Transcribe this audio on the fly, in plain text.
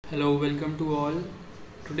Hello, welcome to all.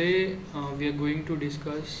 Today we are going to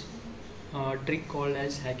discuss a trick called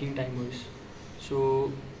as hacking timers.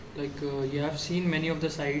 So, you have seen many of the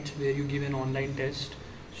sites where you give an online test.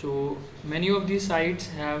 So, many of these sites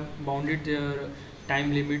have bounded their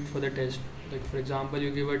time limit for the test. Like, for example,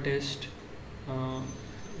 you give a test, uh,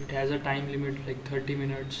 it has a time limit like 30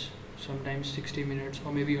 minutes, sometimes 60 minutes,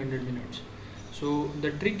 or maybe 100 minutes. So,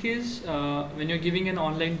 the trick is when you're giving an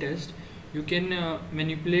online test, you can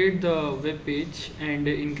manipulate the web page and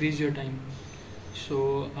increase your time.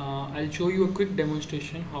 So I'll show you a quick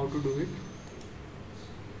demonstration how to do it.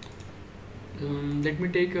 Let me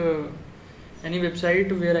take any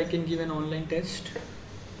website where I can give an online test.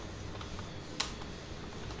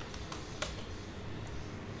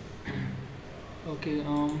 Okay,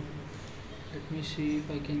 let me see if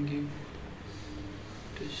I can give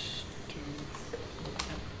test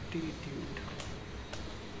aptitude.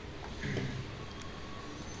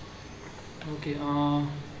 Okay,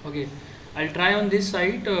 okay, I'll try on this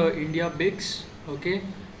site, India Bix. Okay,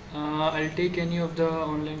 I'll take any of the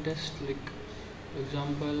online test, like for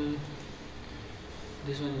example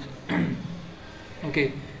this one is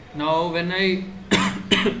okay. Now when I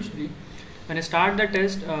sorry, when I start the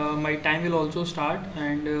test, my time will also start,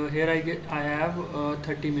 and here I have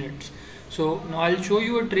 30 minutes. So now I'll show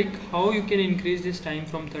you a trick how you can increase this time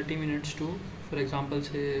from 30 minutes to, for example,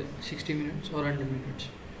 say 60 minutes or 100 minutes.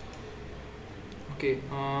 Okay,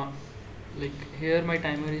 like here my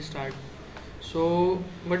timer is start. So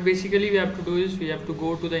what basically we have to do is we have to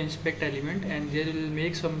go to the inspect element, and there will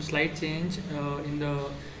make some slight change in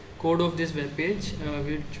the code of this web page,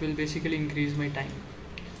 which will basically increase my time.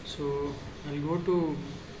 So I'll go to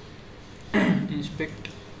inspect.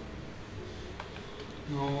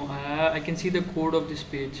 Now I can see the code of this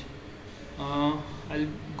page. I'll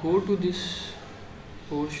go to this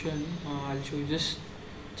portion. I'll show you, just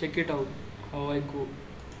check it out how I go.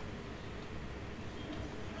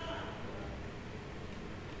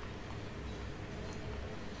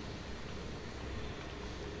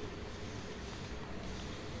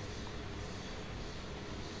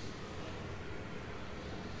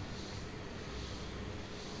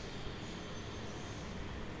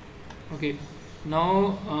 Okay,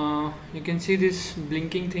 now you can see this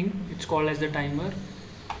blinking thing, it's called as the timer.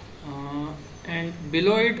 And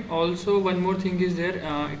below it also one more thing is there,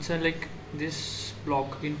 it's a like this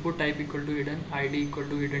block, input type equal to hidden, id equal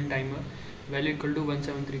to hidden timer, value equal to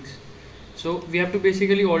 173. So we have to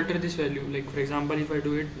basically alter this value, like for example if I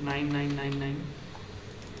do it 9999,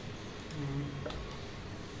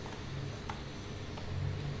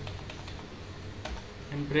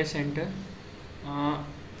 and press enter.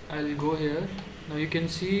 I'll go here. Now you can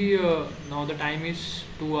see now the time is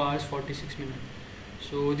 2 hours 46 minutes.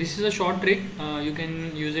 So this is a short trick, you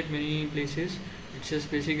can use it many places. It's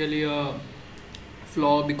just basically a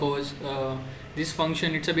flaw because this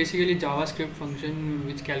function, it's a basically JavaScript function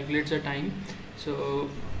which calculates the time. So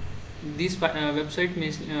this website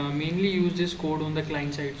mainly use this code on the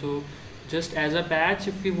client side. So just as a patch,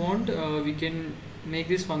 if we want, we can make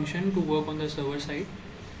this function to work on the server side.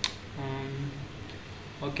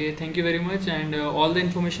 Okay, thank you very much, and all the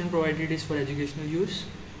information provided is for educational use.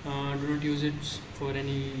 Do not use it for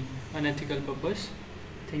any unethical purpose.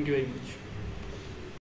 Thank you very much.